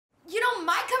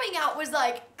coming out was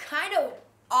like kind of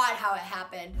odd how it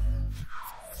happened.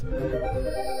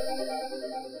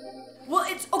 Well,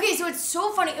 it's okay, so it's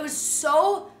so funny. It was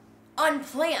so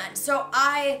unplanned. So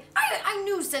I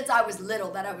knew since I was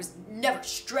little that I was never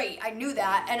straight. I knew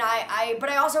that, and but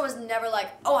I also was never like,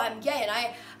 oh, I'm gay. And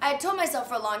I had told myself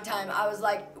for a long time, I was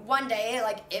like, one day,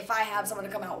 like, if I have someone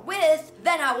to come out with,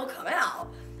 then I will come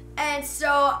out. And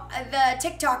so the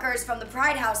TikTokers from the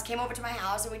Pride House came over to my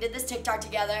house and we did this TikTok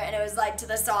together, and it was like to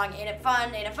the song, ain't it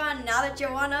fun, now that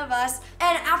you're one of us.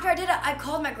 And after I did it, I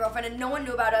called my girlfriend, and no one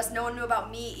knew about us, no one knew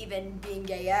about me even being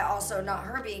gay yet, also not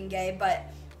her being gay, but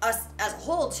us as a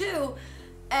whole too.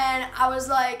 And I was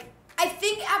like, I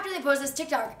think after they post this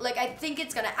TikTok, like, I think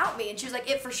it's gonna out me. And she was like,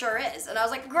 it for sure is. And I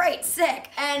was like, great, sick.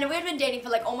 And we had been dating for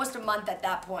like almost a month at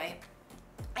that point.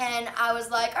 And I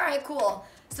was like, all right, cool.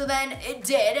 So then it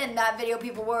did, and that video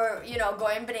people were, you know,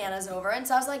 going bananas over. And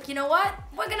so I was like, you know what?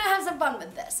 We're gonna have some fun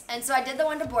with this. And so I did the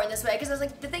one to Born This Way, because I was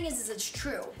like, the thing is it's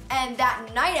true. And that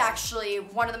night, actually,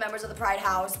 one of the members of the Pride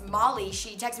House, Molly,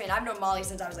 she texted me, and I've known Molly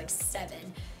since I was like 7.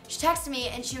 She texted me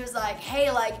and she was like,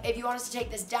 hey, like, if you want us to take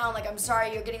this down, like, I'm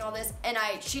sorry you're getting all this. And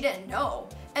she didn't know.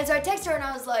 And so I texted her and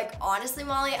I was like, honestly,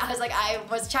 Molly, I was like, I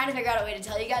was trying to figure out a way to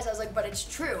tell you guys. I was like, but it's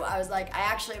true. I was like, I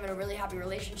actually am in a really happy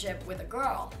relationship with a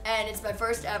girl. And it's my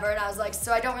first ever. And I was like,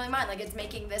 so I don't really mind. Like, it's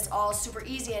making this all super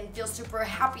easy and feel super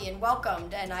happy and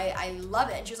welcomed. And I love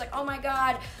it. And she was like, oh my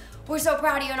God, we're so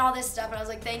proud of you and all this stuff. And I was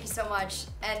like, thank you so much.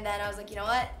 And then I was like, you know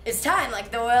what? It's time. Like,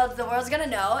 the world's gonna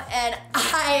know. And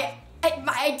I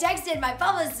texted my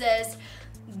publicist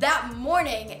that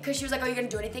morning, because she was like, oh, you gonna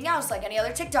do anything else? Like any other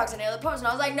TikToks, any other posts? And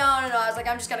I was like, no. I was like,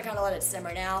 I'm just gonna kind of let it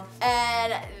simmer now.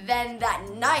 And then that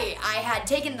night, I had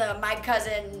taken my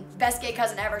cousin, best gay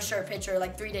cousin ever shirt picture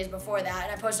like 3 days before that,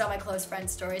 and I posted on my close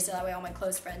friends story so that way all my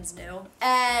close friends knew.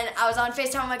 And I was on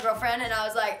FaceTime with my girlfriend, and I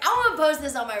was like, I want to post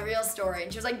this on my real story.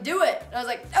 And she was like, do it. And I was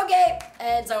like, okay.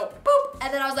 And so, boop.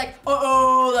 And then I was like,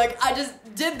 uh-oh, like, I just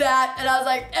did that. And I was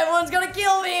like, everyone's gonna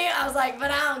kill me. I was like,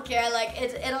 but I don't care. Like,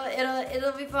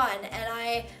 it'll be fun.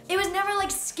 And it was never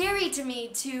like scary to me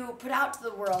to put out to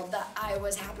the world that I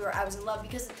was happy or I was in love,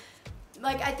 because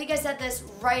like, I think I said this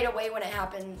right away when it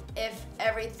happened.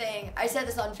 I said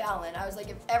this on Fallon, I was like,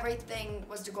 if everything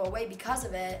was to go away because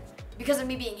of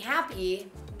me being happy,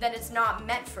 then it's not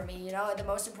meant for me, you know? The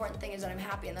most important thing is that I'm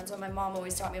happy, and that's what my mom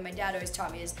always taught me, and my dad always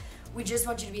taught me, is we just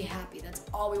want you to be happy. That's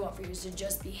all we want for you, is to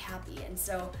just be happy. And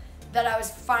so that I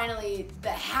was finally the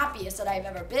happiest that I've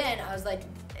ever been, I was like,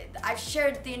 I've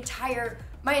shared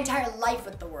my entire life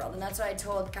with the world. And that's what I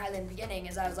told Kylie in the beginning,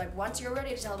 is I was like, once you're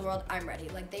ready to tell the world, I'm ready.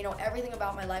 Like, they know everything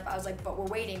about my life. I was like, but we're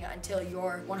waiting until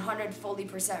you're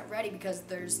 100% ready, because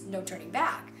there's no turning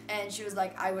back. And she was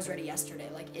like, I was ready yesterday.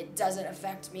 Like, it doesn't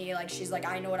affect me. Like, she's like,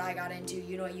 I know what I got into,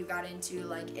 you know what you got into.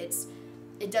 Like, it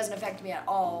doesn't affect me at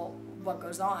all what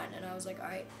goes on. And I was like, all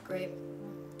right, great.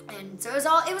 And so it was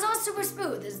all super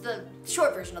smooth, is the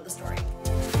short version of the story.